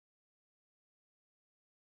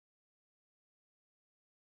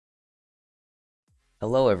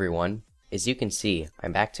Hello everyone. As you can see,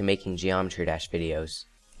 I'm back to making Geometry Dash videos.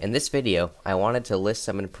 In this video, I wanted to list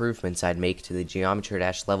some improvements I'd make to the Geometry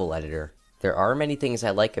Dash level editor. There are many things I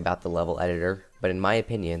like about the level editor, but in my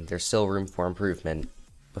opinion, there's still room for improvement.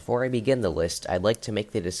 Before I begin the list, I'd like to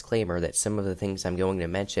make the disclaimer that some of the things I'm going to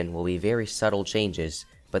mention will be very subtle changes,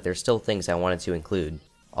 but they're still things I wanted to include.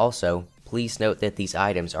 Also, please note that these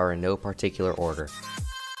items are in no particular order.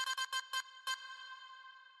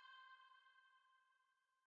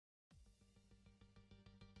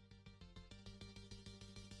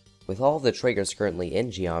 With all of the triggers currently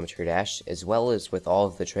in Geometry Dash, as well as with all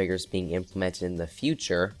of the triggers being implemented in the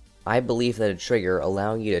future, I believe that a trigger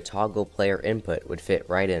allowing you to toggle player input would fit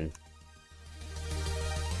right in.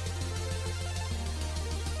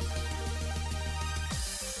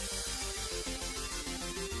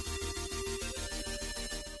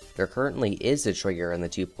 There currently is a trigger in the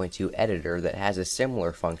 2.2 editor that has a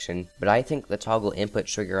similar function, but I think the toggle input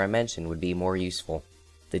trigger I mentioned would be more useful.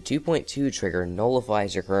 The 2.2 trigger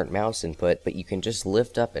nullifies your current mouse input, but you can just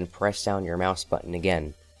lift up and press down your mouse button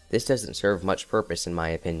again. This doesn't serve much purpose in my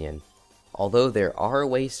opinion. Although there are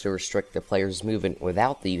ways to restrict the player's movement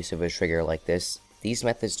without the use of a trigger like this, these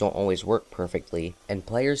methods don't always work perfectly, and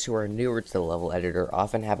players who are newer to the level editor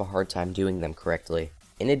often have a hard time doing them correctly.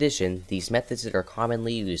 In addition, these methods that are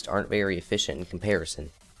commonly used aren't very efficient in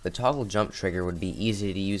comparison. The toggle jump trigger would be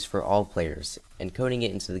easy to use for all players, and coding it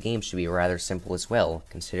into the game should be rather simple as well,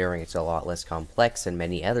 considering it's a lot less complex than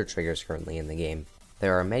many other triggers currently in the game.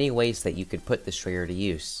 There are many ways that you could put this trigger to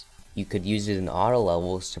use. You could use it in auto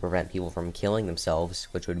levels to prevent people from killing themselves,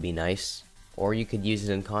 which would be nice, or you could use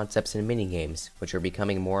it in concepts and minigames, which are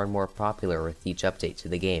becoming more and more popular with each update to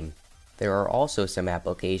the game. There are also some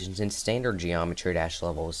applications in standard Geometry Dash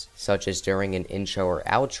levels, such as during an intro or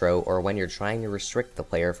outro, or when you're trying to restrict the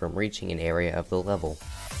player from reaching an area of the level.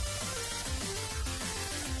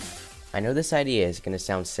 I know this idea is going to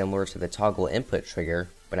sound similar to the toggle input trigger,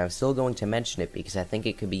 but I'm still going to mention it because I think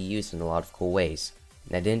it could be used in a lot of cool ways,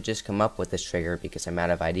 and I didn't just come up with this trigger because I'm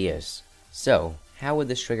out of ideas. So, how would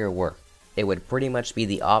this trigger work? It would pretty much be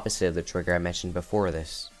the opposite of the trigger I mentioned before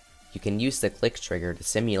this. You can use the click trigger to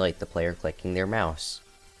simulate the player clicking their mouse.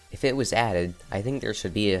 If it was added, I think there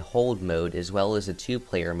should be a hold mode as well as a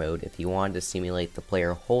two-player mode if you wanted to simulate the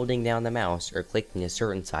player holding down the mouse or clicking a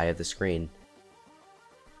certain side of the screen.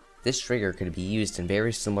 This trigger could be used in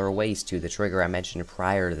very similar ways to the trigger I mentioned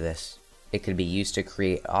prior to this. It could be used to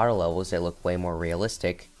create auto levels that look way more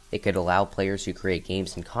realistic, it could allow players who create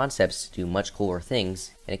games and concepts to do much cooler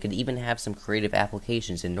things, and it could even have some creative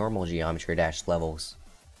applications in normal Geometry Dash levels.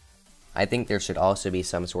 I think there should also be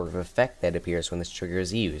some sort of effect that appears when this trigger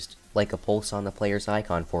is used, like a pulse on the player's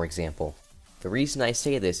icon for example. The reason I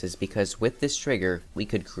say this is because with this trigger, we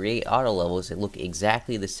could create auto levels that look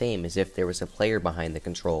exactly the same as if there was a player behind the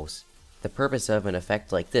controls. The purpose of an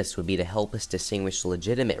effect like this would be to help us distinguish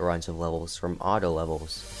legitimate runs of levels from auto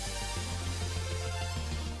levels.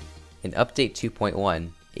 In Update 2.1,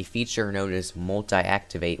 a feature known as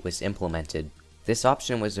Multi-Activate was implemented. This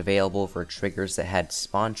option was available for triggers that had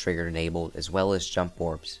spawn trigger enabled as well as jump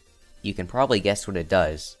orbs. You can probably guess what it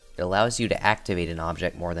does. It allows you to activate an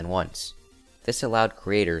object more than once. This allowed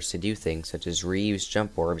creators to do things such as reuse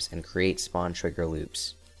jump orbs and create spawn trigger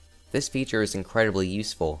loops. This feature is incredibly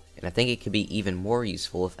useful, and I think it could be even more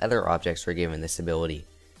useful if other objects were given this ability,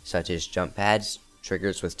 such as jump pads,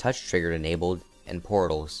 triggers with touch trigger enabled, and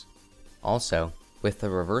portals. Also, with the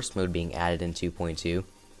reverse mode being added in 2.2,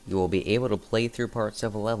 you will be able to play through parts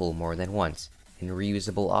of a level more than once, and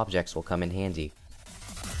reusable objects will come in handy.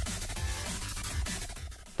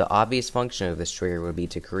 The obvious function of this trigger would be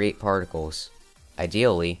to create particles.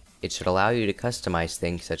 Ideally, it should allow you to customize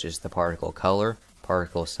things such as the particle color,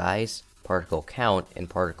 particle size, particle count, and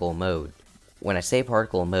particle mode. When I say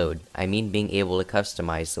particle mode, I mean being able to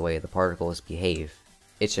customize the way the particles behave.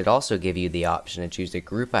 It should also give you the option to choose a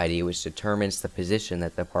group ID which determines the position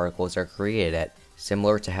that the particles are created at,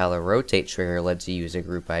 similar to how the rotate trigger lets you use a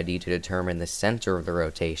group ID to determine the center of the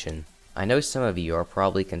rotation. I know some of you are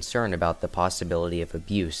probably concerned about the possibility of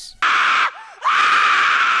abuse.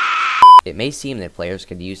 It may seem that players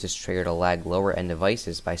could use this trigger to lag lower end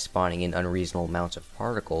devices by spawning in unreasonable amounts of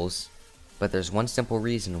particles, but there's one simple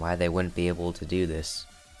reason why they wouldn't be able to do this.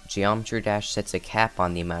 Geometry Dash sets a cap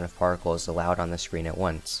on the amount of particles allowed on the screen at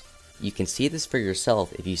once. You can see this for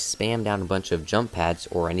yourself if you spam down a bunch of jump pads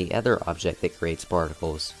or any other object that creates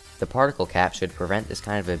particles. The particle cap should prevent this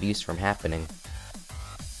kind of abuse from happening.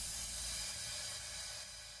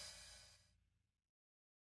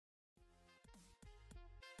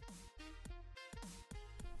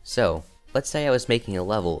 So, let's say I was making a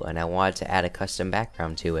level and I wanted to add a custom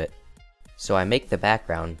background to it. So I make the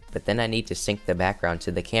background, but then I need to sync the background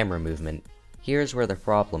to the camera movement. Here's where the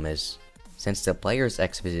problem is. Since the player's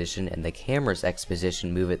X position and the camera's X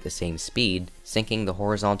position move at the same speed, syncing the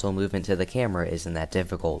horizontal movement to the camera isn't that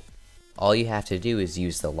difficult. All you have to do is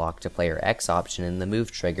use the lock to player X option in the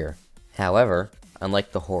move trigger. However,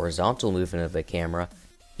 unlike the horizontal movement of the camera,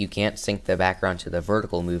 you can't sync the background to the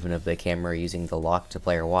vertical movement of the camera using the lock to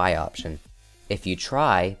player Y option. If you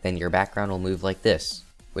try, then your background will move like this,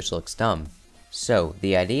 which looks dumb. So,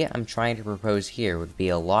 the idea I'm trying to propose here would be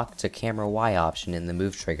a lock to camera Y option in the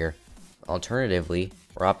move trigger. Alternatively,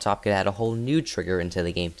 RobTop could add a whole new trigger into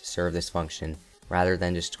the game to serve this function, rather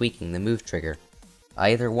than just tweaking the move trigger.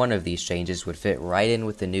 Either one of these changes would fit right in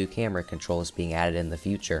with the new camera controls being added in the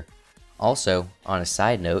future. Also, on a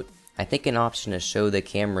side note, I think an option to show the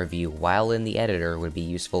camera view while in the editor would be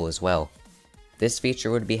useful as well. This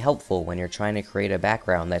feature would be helpful when you're trying to create a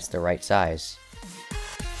background that's the right size.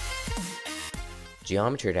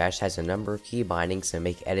 Geometry Dash has a number of key bindings that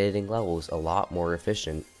make editing levels a lot more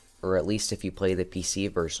efficient, or at least if you play the PC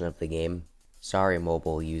version of the game. Sorry,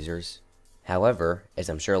 mobile users. However, as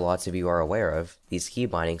I'm sure lots of you are aware of, these key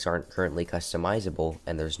bindings aren't currently customizable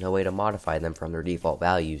and there's no way to modify them from their default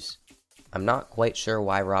values. I'm not quite sure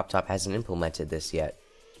why RobTop hasn't implemented this yet.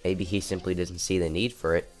 Maybe he simply doesn't see the need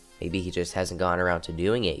for it, maybe he just hasn't gone around to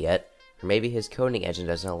doing it yet, or maybe his coding engine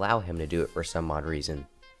doesn't allow him to do it for some odd reason.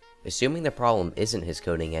 Assuming the problem isn't his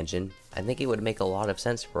coding engine, I think it would make a lot of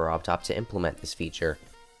sense for RobTop to implement this feature.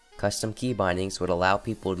 Custom key bindings would allow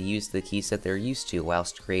people to use the keys that they're used to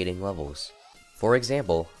whilst creating levels. For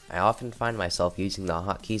example, I often find myself using the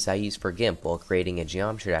hotkeys I use for GIMP while creating a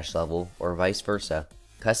Geometry Dash level, or vice versa.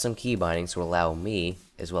 Custom key bindings will allow me,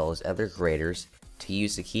 as well as other creators, to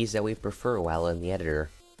use the keys that we prefer while in the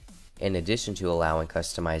editor. In addition to allowing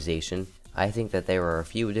customization, I think that there are a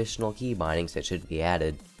few additional key bindings that should be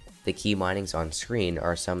added. The key bindings on screen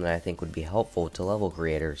are some that I think would be helpful to level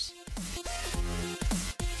creators.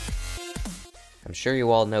 I'm sure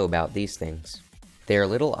you all know about these things. They are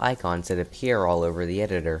little icons that appear all over the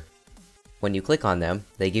editor. When you click on them,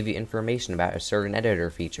 they give you information about a certain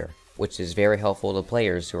editor feature, which is very helpful to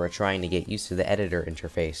players who are trying to get used to the editor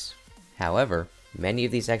interface. However, many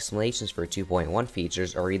of these explanations for 2.1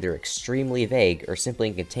 features are either extremely vague or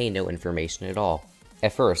simply contain no information at all.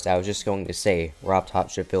 At first, I was just going to say RobTop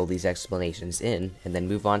should fill these explanations in and then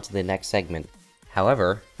move on to the next segment.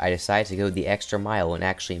 However, I decided to go the extra mile and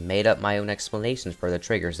actually made up my own explanations for the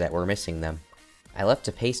triggers that were missing them. I left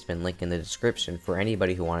a pastebin link in the description for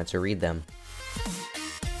anybody who wanted to read them.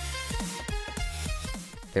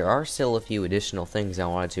 There are still a few additional things I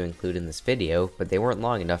wanted to include in this video, but they weren't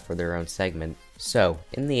long enough for their own segment. So,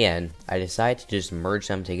 in the end, I decided to just merge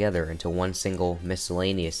them together into one single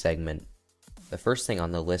miscellaneous segment. The first thing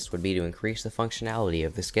on the list would be to increase the functionality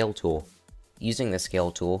of the scale tool. Using the scale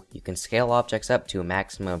tool, you can scale objects up to a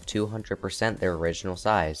maximum of 200% their original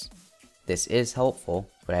size. This is helpful,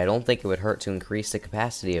 but I don't think it would hurt to increase the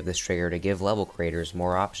capacity of this trigger to give level creators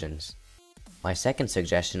more options. My second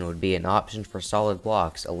suggestion would be an option for solid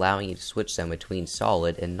blocks, allowing you to switch them between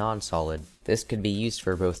solid and non-solid. This could be used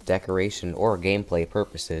for both decoration or gameplay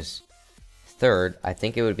purposes. Third, I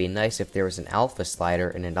think it would be nice if there was an alpha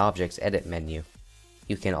slider in an object's edit menu.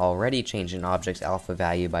 You can already change an object's alpha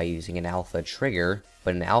value by using an alpha trigger,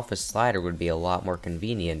 but an alpha slider would be a lot more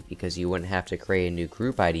convenient because you wouldn't have to create a new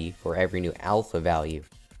group ID for every new alpha value.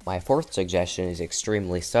 My fourth suggestion is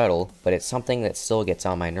extremely subtle, but it's something that still gets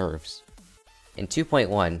on my nerves. In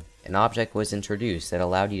 2.1, an object was introduced that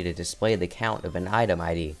allowed you to display the count of an item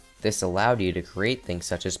ID. This allowed you to create things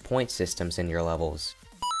such as point systems in your levels.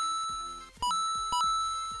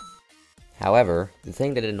 However, the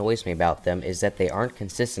thing that annoys me about them is that they aren't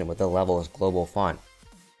consistent with the level's global font.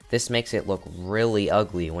 This makes it look really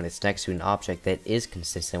ugly when it's next to an object that is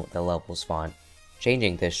consistent with the level's font.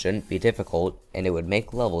 Changing this shouldn't be difficult, and it would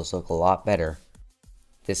make levels look a lot better.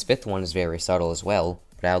 This fifth one is very subtle as well,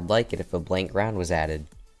 but I would like it if a blank ground was added.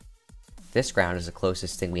 This ground is the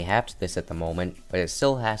closest thing we have to this at the moment, but it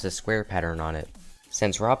still has a square pattern on it.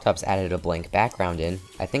 Since RobTop's added a blank background in,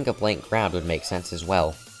 I think a blank ground would make sense as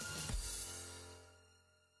well.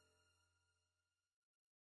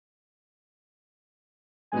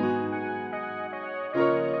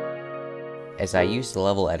 As I used the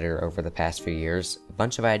level editor over the past few years, a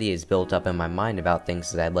bunch of ideas built up in my mind about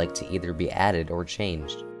things that I'd like to either be added or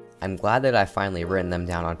changed. I'm glad that I've finally written them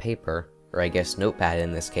down on paper, or I guess notepad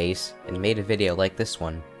in this case, and made a video like this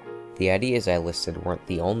one. The ideas I listed weren't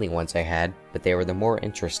the only ones I had, but they were the more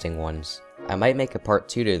interesting ones. I might make a part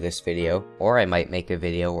 2 to this video, or I might make a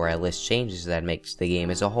video where I list changes that I'd make to the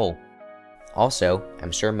game as a whole. Also,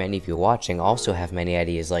 I'm sure many of you watching also have many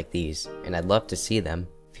ideas like these, and I'd love to see them.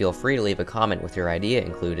 Feel free to leave a comment with your idea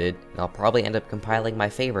included, and I'll probably end up compiling my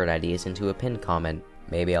favorite ideas into a pinned comment.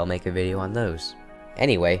 Maybe I'll make a video on those.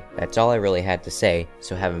 Anyway, that's all I really had to say,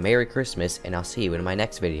 so have a Merry Christmas, and I'll see you in my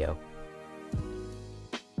next video.